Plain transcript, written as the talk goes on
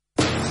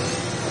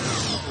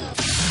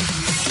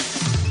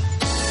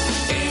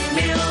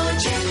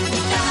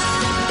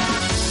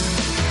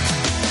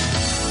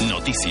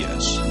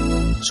Noticias.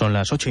 Son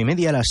las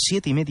 8:30, las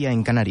 7:30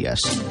 en Canarias.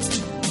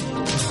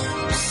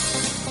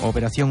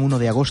 Operación 1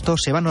 de agosto.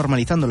 Se va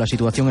normalizando la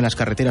situación en las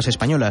carreteras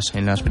españolas.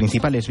 En las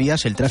principales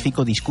vías el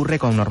tráfico discurre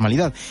con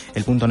normalidad.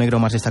 El punto negro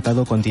más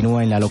destacado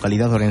continúa en la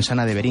localidad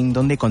orensana de Berín,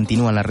 donde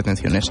continúan las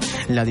retenciones.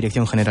 La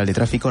Dirección General de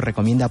Tráfico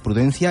recomienda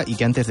prudencia y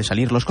que antes de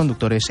salir los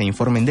conductores se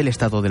informen del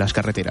estado de las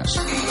carreteras.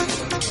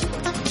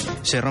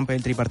 Se rompe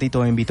el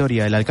tripartito en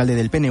Vitoria. El alcalde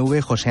del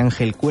PNV, José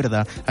Ángel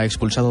Cuerda, ha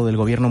expulsado del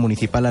gobierno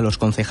municipal a los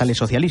concejales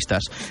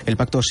socialistas. El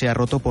pacto se ha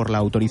roto por la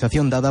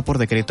autorización dada por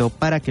decreto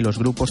para que los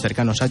grupos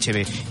cercanos a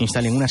HB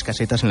instalen unas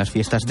casetas en las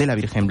fiestas de la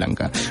Virgen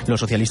Blanca. Los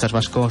socialistas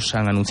vascos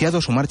han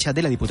anunciado su marcha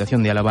de la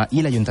Diputación de Álava y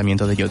el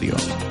Ayuntamiento de Llodio.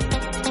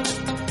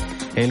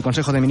 El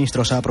Consejo de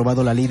Ministros ha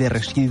aprobado la Ley de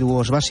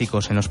Residuos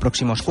Básicos. En los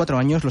próximos 4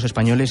 años, los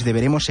españoles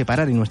deberemos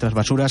separar en nuestras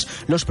basuras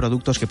los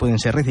productos que pueden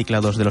ser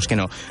reciclados de los que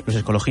no. Los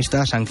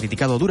ecologistas han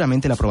criticado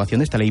duramente la aprobación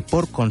de esta ley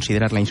por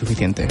considerarla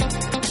insuficiente.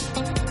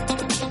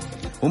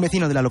 Un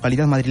vecino de la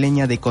localidad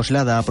madrileña de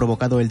Coslada ha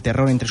provocado el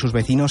terror entre sus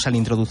vecinos al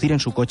introducir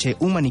en su coche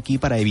un maniquí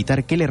para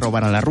evitar que le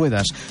robaran las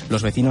ruedas.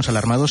 Los vecinos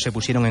alarmados se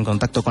pusieron en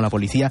contacto con la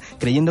policía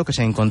creyendo que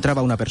se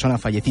encontraba una persona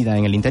fallecida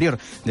en el interior.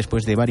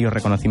 Después de varios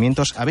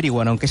reconocimientos,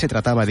 averiguaron que se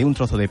trataba de un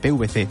trozo de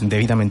PVC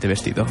debidamente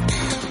vestido.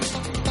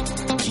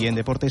 Y en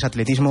deportes,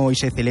 atletismo, hoy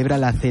se celebra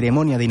la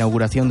ceremonia de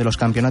inauguración de los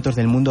Campeonatos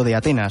del Mundo de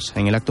Atenas.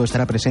 En el acto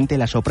estará presente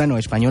la soprano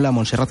española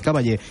Montserrat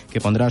Caballé, que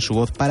pondrá su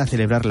voz para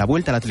celebrar la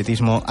vuelta al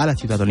atletismo a la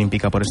ciudad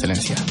olímpica por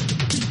excelencia.